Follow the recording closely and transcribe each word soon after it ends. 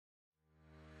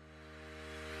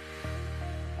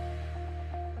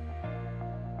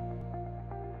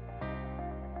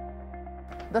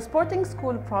The Sporting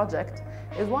School project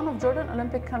is one of Jordan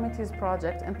Olympic Committee's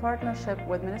projects in partnership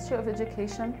with Ministry of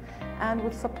Education and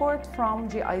with support from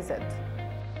GIZ.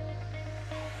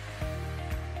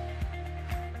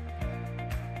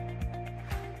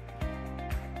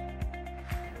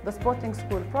 The Sporting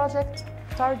School project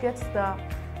targets the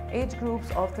age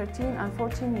groups of 13 and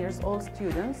 14 years old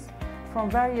students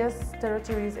from various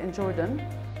territories in Jordan.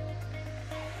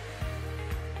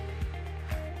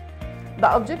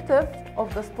 The objective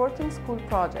of the Sporting School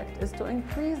project is to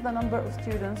increase the number of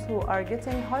students who are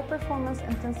getting high-performance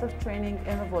intensive training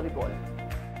in volleyball.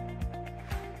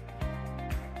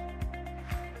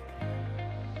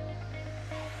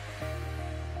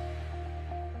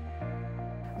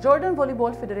 Jordan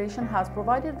Volleyball Federation has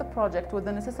provided the project with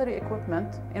the necessary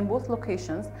equipment in both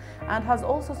locations and has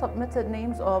also submitted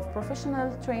names of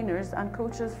professional trainers and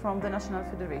coaches from the national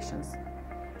federations.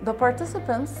 The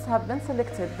participants have been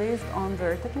selected based on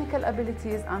their technical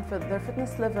abilities and their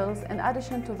fitness levels in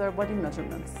addition to their body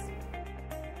measurements.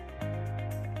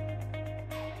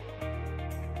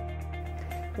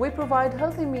 We provide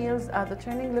healthy meals at the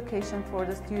training location for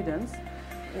the students,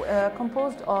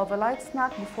 composed of a light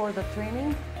snack before the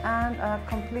training and a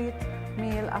complete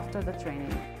meal after the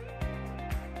training.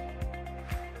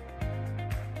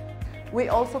 We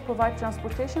also provide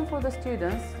transportation for the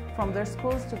students from their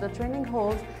schools to the training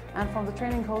halls and from the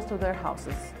training halls to their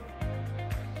houses.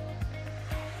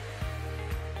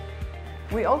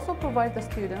 We also provide the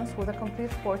students with a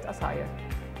complete sport attire.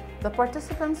 The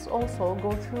participants also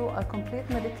go through a complete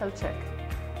medical check,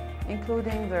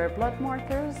 including their blood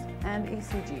markers and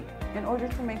ECG, in order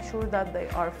to make sure that they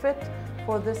are fit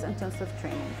for this intensive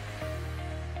training.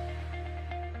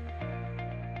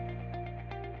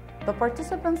 The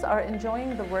participants are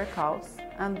enjoying the workouts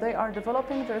and they are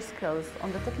developing their skills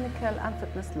on the technical and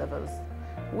fitness levels.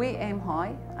 We aim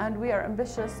high and we are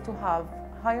ambitious to have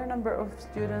higher number of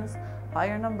students,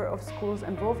 higher number of schools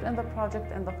involved in the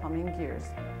project in the coming years.